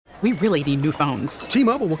We really need new phones.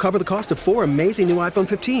 T-Mobile will cover the cost of 4 amazing new iPhone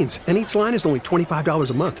 15s, and each line is only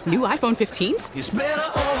 $25 a month. New iPhone 15s? It's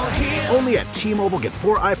better over here. Only at T-Mobile, get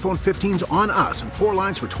 4 iPhone 15s on us and 4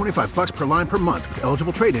 lines for $25 per line per month with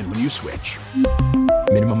eligible trade-in when you switch.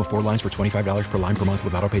 Minimum of 4 lines for $25 per line per month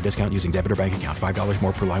with autopay discount using debit or bank account. $5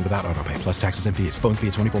 more per line without autopay, plus taxes and fees. Phone fee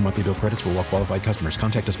at 24 monthly bill credits for well-qualified customers.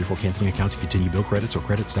 Contact us before canceling account to continue bill credits or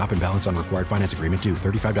credit stop and balance on required finance agreement due.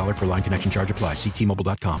 $35 per line connection charge applies. See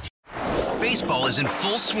T-Mobile.com. Baseball is in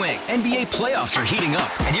full swing. NBA playoffs are heating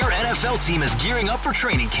up, and your NFL team is gearing up for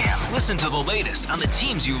training camp. Listen to the latest on the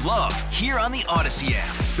teams you love here on the Odyssey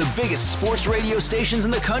app. The biggest sports radio stations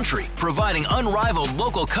in the country, providing unrivaled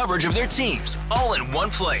local coverage of their teams, all in one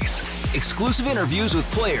place. Exclusive interviews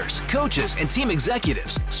with players, coaches, and team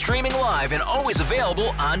executives, streaming live and always available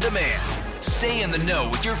on demand. Stay in the know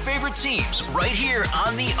with your favorite teams right here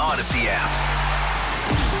on the Odyssey app.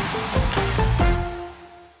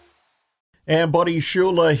 And Buddy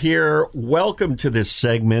Shula here. Welcome to this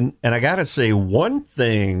segment. And I got to say one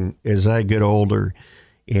thing as I get older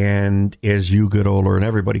and as you get older and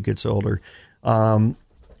everybody gets older,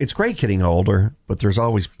 it's great getting older, but there's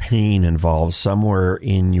always pain involved somewhere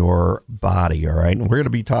in your body, all right? And we're going to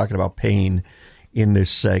be talking about pain in this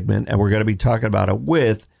segment, and we're going to be talking about it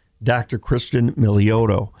with Dr. Christian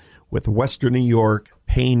Miliotto with Western New York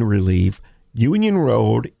Pain Relief, Union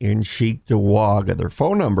Road in Cheektowaga. Their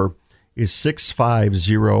phone number is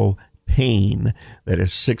 650-PAIN. That is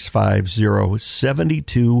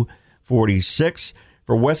 650-7246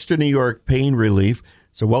 for Western New York Pain Relief.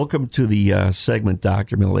 So welcome to the segment,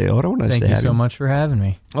 Dr. Miliotto. Nice Thank to you have so much for having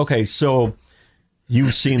me. Okay, so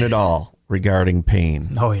you've seen it all regarding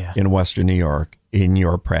pain in Western New York in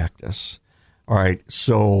your practice. All right,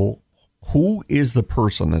 so who is the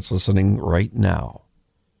person that's listening right now?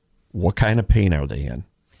 What kind of pain are they in?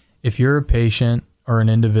 If you're a patient or an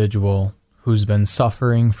individual who's been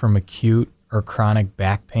suffering from acute or chronic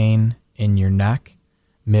back pain in your neck,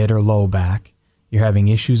 mid or low back, you're having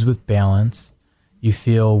issues with balance, you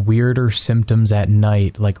feel weirder symptoms at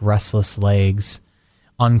night like restless legs,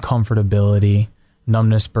 uncomfortability,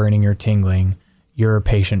 numbness, burning, or tingling, you're a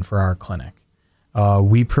patient for our clinic.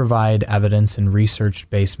 We provide evidence and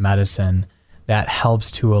research-based medicine that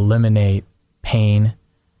helps to eliminate pain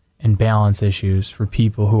and balance issues for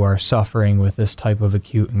people who are suffering with this type of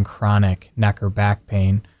acute and chronic neck or back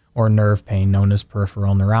pain or nerve pain known as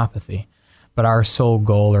peripheral neuropathy. But our sole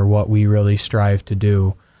goal, or what we really strive to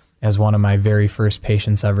do, as one of my very first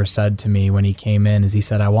patients ever said to me when he came in, is he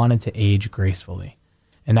said, I wanted to age gracefully.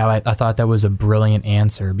 And now I thought that was a brilliant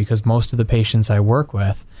answer, because most of the patients I work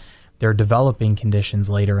with, they're developing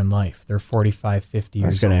conditions later in life. They're 45, 50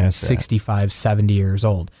 years old, 65, 70 years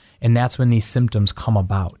old. And that's when these symptoms come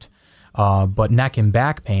about. But neck and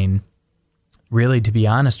back pain, really, to be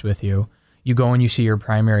honest with you, you go and you see your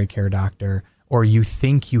primary care doctor, or you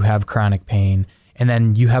think you have chronic pain, and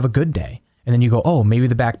then you have a good day. And then you go, oh, maybe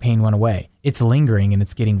the back pain went away. It's lingering and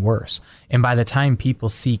it's getting worse. And by the time people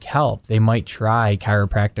seek help, they might try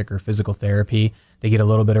chiropractic or physical therapy. They get a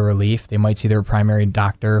little bit of relief. They might see their primary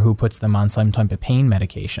doctor who puts them on some type of pain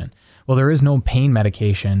medication. Well, there is no pain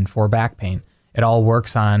medication for back pain. It all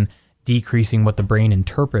works on decreasing what the brain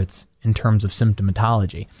interprets in terms of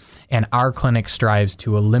symptomatology. And our clinic strives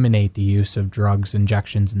to eliminate the use of drugs,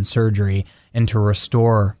 injections, and surgery, and to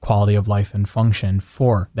restore quality of life and function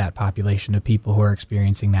for that population of people who are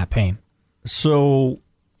experiencing that pain. So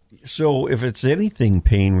if it's anything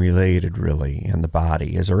pain related, really, in the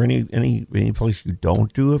body, is there any place you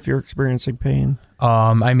don't do if you're experiencing pain?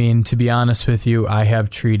 I mean, to be honest with you, I have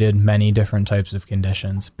treated many different types of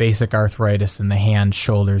conditions: basic arthritis in the hands,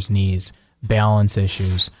 shoulders, knees, balance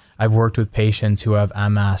issues. I've worked with patients who have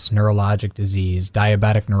MS, neurologic disease,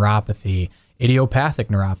 diabetic neuropathy, idiopathic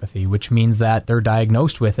neuropathy, which means that they're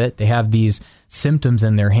diagnosed with it. They have these symptoms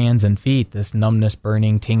in their hands and feet, this numbness,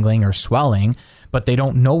 burning, tingling, or swelling, but they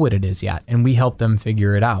don't know what it is yet, and we help them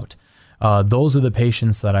figure it out. Those are the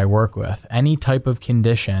patients that I work with. Any type of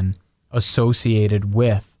condition associated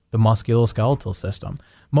with the musculoskeletal system.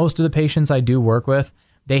 Most of the patients I do work with,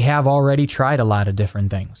 they have already tried a lot of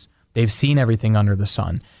different things. They've seen everything under the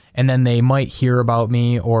sun. And then they might hear about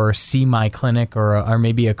me or see my clinic or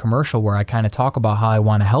maybe a commercial where I kind of talk about how I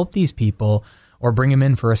want to help these people, or bring them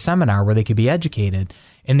in for a seminar where they could be educated.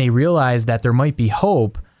 And they realize that there might be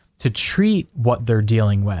hope to treat what they're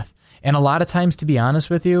dealing with. And a lot of times, to be honest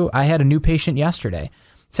with you, I had a new patient yesterday.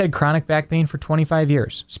 He's had chronic back pain for 25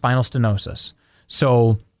 years, spinal stenosis.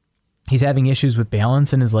 So he's having issues with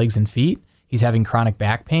balance in his legs and feet. He's having chronic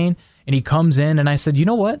back pain. And he comes in and I said, you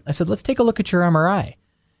know what? I said, let's take a look at your MRI.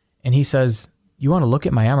 And he says, you want to look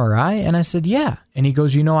at my MRI? And I said, yeah. And he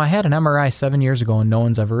goes, I had an MRI 7 years ago and no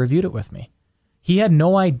one's ever reviewed it with me. He had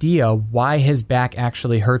no idea why his back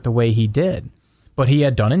actually hurt the way he did, but he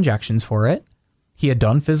had done injections for it. He had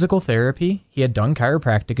done physical therapy. He had done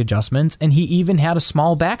chiropractic adjustments, and he even had a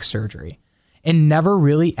small back surgery and never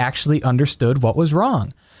really actually understood what was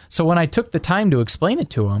wrong. So when I took the time to explain it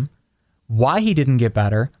to him, why he didn't get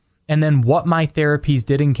better, and then what my therapies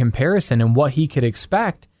did in comparison and what he could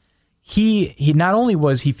expect, he not only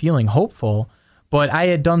was he feeling hopeful, but I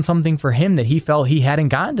had done something for him that he felt he hadn't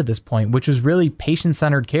gotten to this point, which was really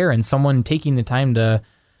patient-centered care and someone taking the time to,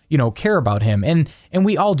 care about him. And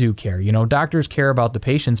we all do care. Doctors care about the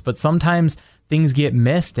patients, but sometimes things get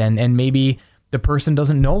missed and maybe the person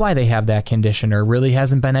doesn't know why they have that condition or really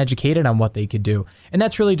hasn't been educated on what they could do. And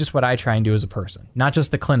that's really just what I try and do as a person, not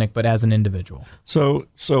just the clinic, but as an individual.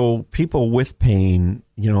 So people with pain,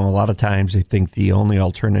 a lot of times they think the only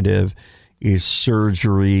alternative is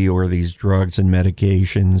surgery or these drugs and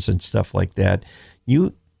medications and stuff like that.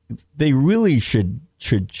 They really should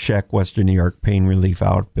check Western New York Pain Relief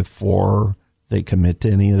out before they commit to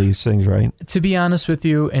any of these things, right? To be honest with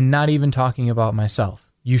you, and not even talking about myself,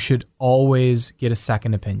 you should always get a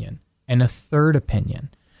second opinion and a third opinion.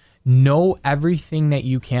 Know everything that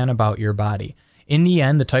you can about your body. In the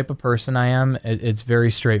end, the type of person I am, it's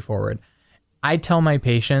very straightforward. I tell my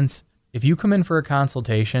patients, if you come in for a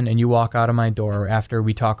consultation and you walk out of my door after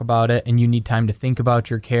we talk about it and you need time to think about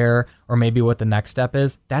your care or maybe what the next step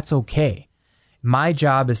is, that's okay. My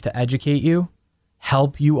job is to educate you,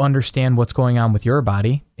 help you understand what's going on with your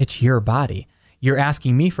body. It's your body. You're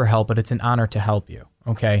asking me for help, but it's an honor to help you.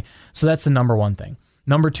 Okay. So that's the number one thing.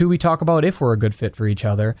 Number two, we talk about if we're a good fit for each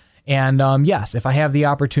other. And yes, if I have the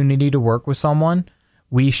opportunity to work with someone,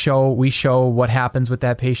 we show what happens with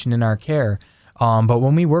that patient in our care. But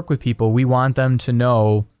when we work with people, we want them to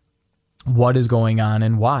know what is going on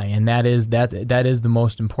and why. And that is the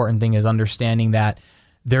most important thing, is understanding that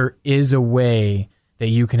there is a way that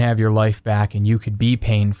you can have your life back and you could be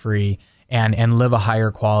pain-free and live a higher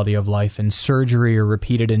quality of life, and surgery or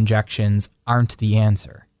repeated injections aren't the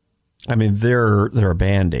answer. I mean, they're a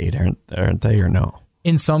Band-Aid, aren't they, or no?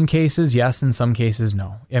 In some cases, yes. In some cases,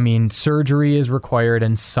 no. I mean, surgery is required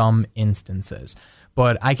in some instances.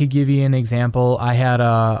 But I could give you an example. I had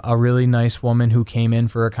a really nice woman who came in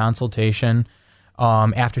for a consultation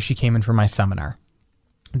after she came in for my seminar.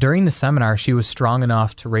 During the seminar, she was strong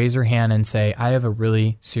enough to raise her hand and say, I have a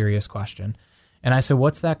really serious question. And I said,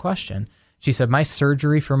 what's that question? She said, my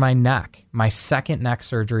surgery for my neck, my second neck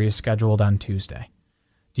surgery is scheduled on Tuesday.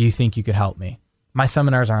 Do you think you could help me? My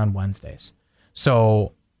seminars are on Wednesdays.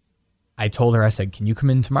 So I told her, I said, can you come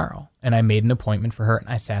in tomorrow? And I made an appointment for her and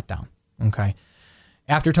I sat down. Okay.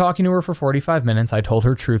 After talking to her for 45 minutes, I told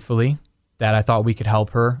her truthfully that I thought we could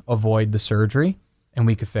help her avoid the surgery and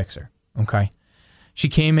we could fix her. Okay. She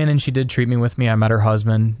came in and she did treatment with me. I met her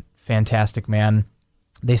husband, fantastic man.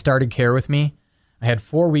 They started care with me. I had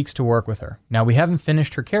 4 weeks to work with her. Now, we haven't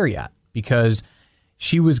finished her care yet because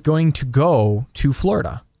she was going to go to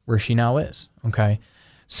Florida, where she now is. Okay.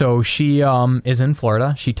 So she is in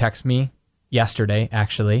Florida. She texted me yesterday,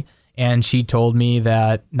 actually, and she told me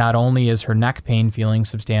that not only is her neck pain feeling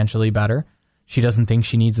substantially better, she doesn't think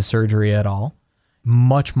she needs a surgery at all.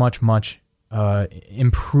 Much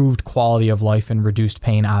improved quality of life and reduced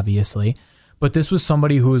pain, obviously. But this was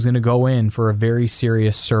somebody who was going to go in for a very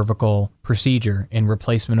serious cervical procedure in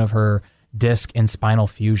replacement of her disc and spinal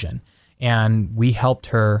fusion. And we helped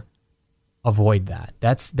her avoid that.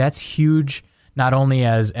 That's huge, not only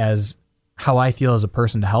as how I feel as a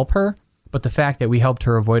person to help her, but the fact that we helped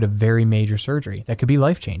her avoid a very major surgery that could be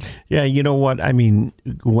life-changing. Yeah, you know what? I mean,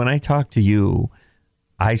 when I talk to you,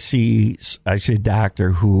 I see a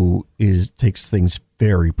doctor who takes things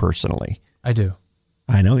very personally. I do.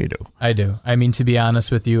 I know you do. I do. I mean, to be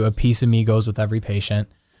honest with you, a piece of me goes with every patient.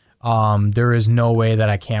 There is no way that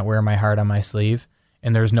I can't wear my heart on my sleeve,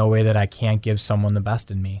 and there's no way that I can't give someone the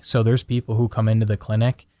best in me. So there's people who come into the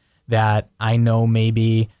clinic that I know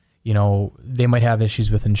maybe, they might have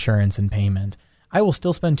issues with insurance and payment. I will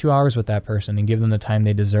still spend 2 hours with that person and give them the time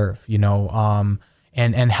they deserve,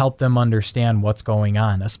 and help them understand what's going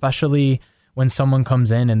on, especially when someone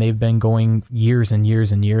comes in and they've been going years and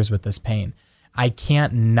years and years with this pain. I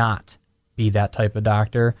can't not be that type of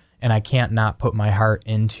doctor, and I can't not put my heart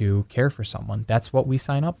into care for someone. That's what we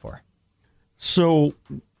sign up for. So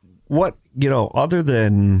what, other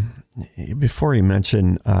than, before you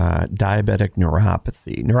mentioned diabetic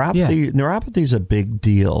neuropathy, neuropathy is a big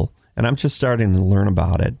deal, and I'm just starting to learn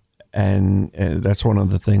about it. And that's one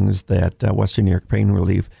of the things that Western New York Pain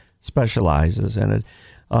Relief specializes in it.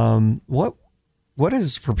 What what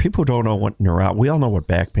is, for people who don't know what we all know what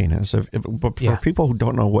back pain is, but for people who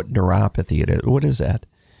don't know what neuropathy it is, what is that?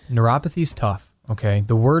 Neuropathy is tough, okay?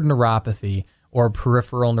 The word neuropathy or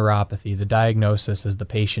peripheral neuropathy, the diagnosis is the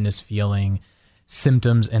patient is feeling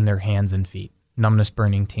symptoms in their hands and feet, numbness,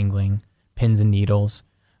 burning, tingling, pins and needles,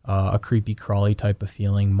 a creepy crawly type of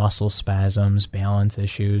feeling, muscle spasms, balance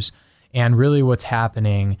issues. And really what's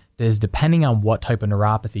happening is, depending on what type of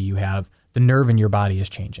neuropathy you have, the nerve in your body is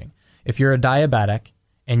changing. If you're a diabetic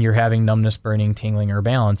and you're having numbness, burning, tingling, or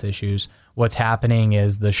balance issues, what's happening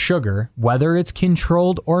is the sugar, whether it's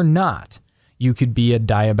controlled or not, you could be a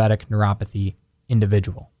diabetic neuropathy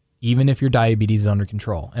individual, even if your diabetes is under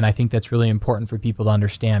control. And I think that's really important for people to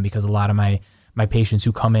understand, because a lot of my patients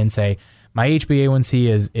who come in say, my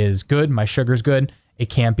HbA1c is good, my sugar's good, it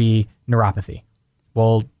can't be neuropathy.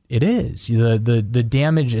 Well, it is. The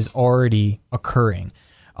damage is already occurring.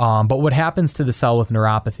 But what happens to the cell with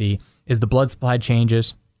neuropathy is the blood supply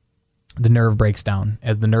changes, the nerve breaks down.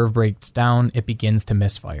 As the nerve breaks down, it begins to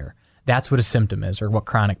misfire. That's what a symptom is, or what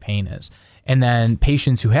chronic pain is. And then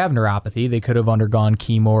patients who have neuropathy, they could have undergone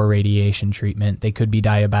chemo or radiation treatment. They could be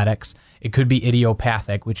diabetics. It could be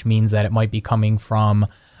idiopathic, which means that it might be coming from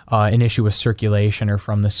an issue with circulation or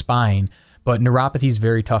from the spine. But neuropathy is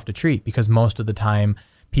very tough to treat, because most of the time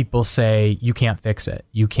people say, you can't fix it,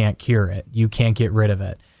 you can't cure it, you can't get rid of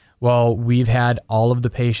it. Well, we've had all of the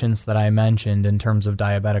patients that I mentioned in terms of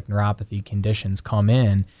diabetic neuropathy conditions come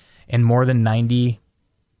in, and more than 90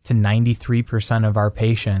 to 93% of our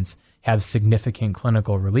patients have significant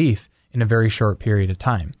clinical relief in a very short period of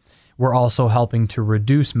time. We're also helping to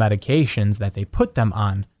reduce medications that they put them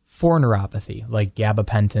on for neuropathy, like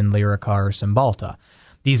gabapentin, Lyrica, or Cymbalta.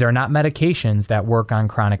 These are not medications that work on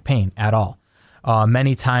chronic pain at all.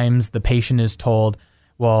 Many times the patient is told,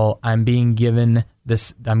 well, I'm being given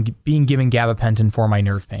gabapentin for my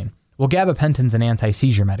nerve pain. Well, gabapentin's an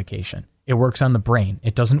anti-seizure medication. It works on the brain.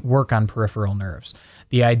 It doesn't work on peripheral nerves.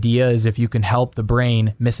 The idea is, if you can help the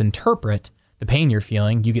brain misinterpret the pain you're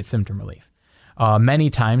feeling, you get symptom relief.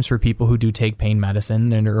 Many times for people who do take pain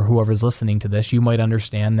medicine, or whoever's listening to this, you might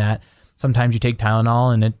understand that sometimes you take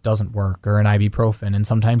Tylenol and it doesn't work, or an ibuprofen, and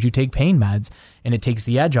sometimes you take pain meds and it takes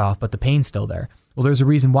the edge off, but the pain's still there. Well, there's a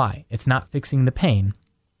reason why. It's not fixing the pain.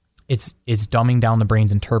 It's dumbing down the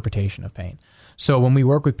brain's interpretation of pain. So when we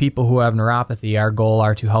work with people who have neuropathy, our goal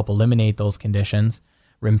are to help eliminate those conditions,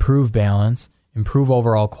 improve balance, improve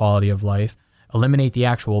overall quality of life, eliminate the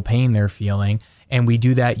actual pain they're feeling, and we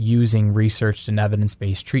do that using researched and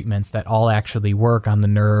evidence-based treatments that all actually work on the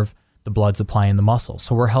nerve, the blood supply, and the muscle.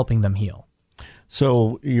 So we're helping them heal.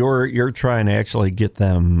 So you're trying to actually get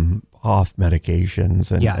them off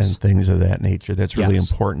medications and things of that nature. That's really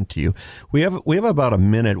important to you. We have about a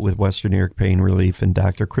minute with Western New York Pain Relief and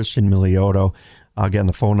Dr. Christian Miliotto. Again,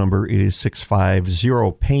 the phone number is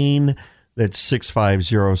 650-PAIN. That's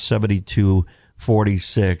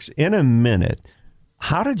 650-7246. In a minute,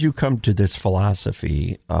 how did you come to this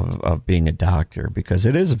philosophy of being a doctor? Because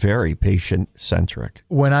it is very patient-centric.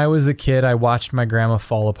 When I was a kid, I watched my grandma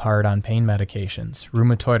fall apart on pain medications,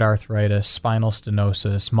 rheumatoid arthritis, spinal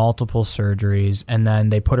stenosis, multiple surgeries, and then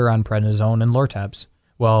they put her on prednisone and Lortabs.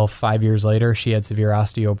 Well, 5 years later, she had severe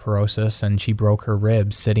osteoporosis, and she broke her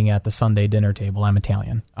ribs sitting at the Sunday dinner table. I'm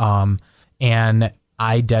Italian. And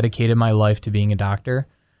I dedicated my life to being a doctor.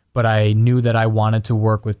 But I knew that I wanted to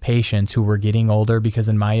work with patients who were getting older, because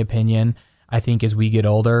in my opinion, I think as we get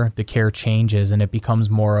older, the care changes and it becomes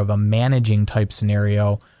more of a managing type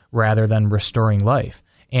scenario rather than restoring life.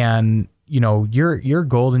 And, you know, your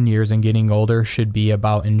golden years and getting older should be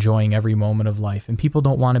about enjoying every moment of life. And people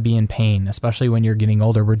don't want to be in pain, especially when you're getting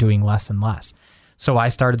older. We're doing less and less. So I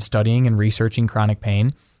started studying and researching chronic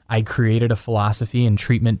pain. I created a philosophy and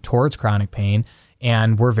treatment towards chronic pain,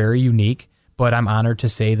 and we're very unique. But I'm honored to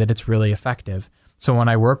say that it's really effective. So when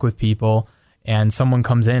I work with people and someone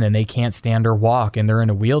comes in and they can't stand or walk and they're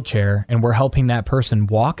in a wheelchair and we're helping that person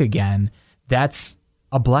walk again, that's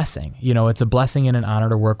a blessing. You know, it's a blessing and an honor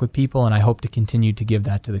to work with people, and I hope to continue to give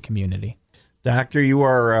that to the community. Doctor, you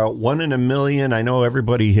are one in a million. I know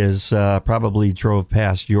everybody has probably drove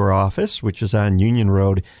past your office, which is on Union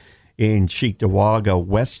Road in Cheektowaga,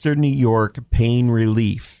 Western New York Pain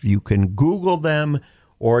Relief. You can Google them,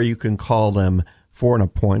 or you can call them for an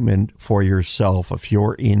appointment for yourself. If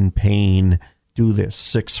you're in pain, do this,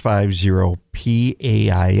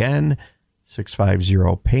 650-PAIN,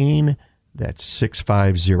 650-PAIN. That's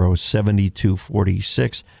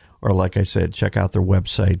 650-7246. Or like I said, check out their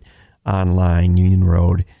website online, Union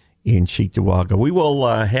Road in Cheektowaga. We will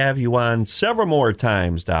have you on several more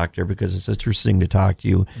times, Doctor, because it's interesting to talk to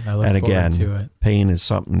you. I look forward to it. Pain is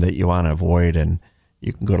something that you want to avoid, and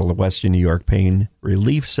you can go to the Western New York Pain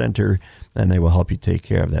Relief Center, and they will help you take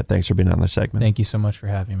care of that. Thanks for being on the segment. Thank you so much for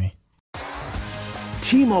having me.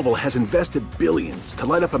 T-Mobile has invested billions to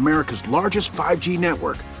light up America's largest 5G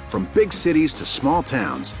network, from big cities to small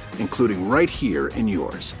towns, including right here in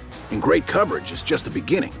yours. And great coverage is just the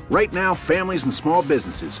beginning. Right now, families and small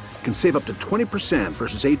businesses can save up to 20%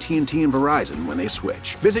 versus AT&T and Verizon when they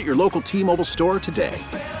switch. Visit your local T-Mobile store today.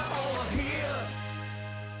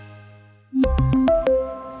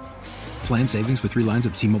 Plan savings with 3 lines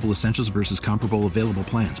of T-Mobile Essentials versus comparable available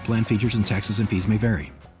plans. Plan features and taxes and fees may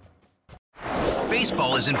vary.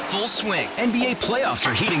 Baseball is in full swing. NBA playoffs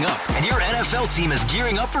are heating up, and your NFL team is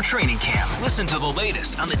gearing up for training camp. Listen to the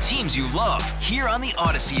latest on the teams you love here on the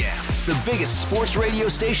Odyssey app. The biggest sports radio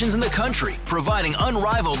stations in the country, providing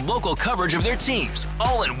unrivaled local coverage of their teams,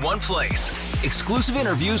 all in one place. Exclusive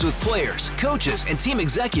interviews with players, coaches, and team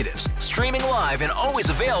executives, streaming live and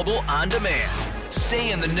always available on demand.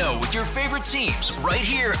 Stay in the know with your favorite teams right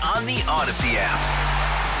here on the Odyssey app.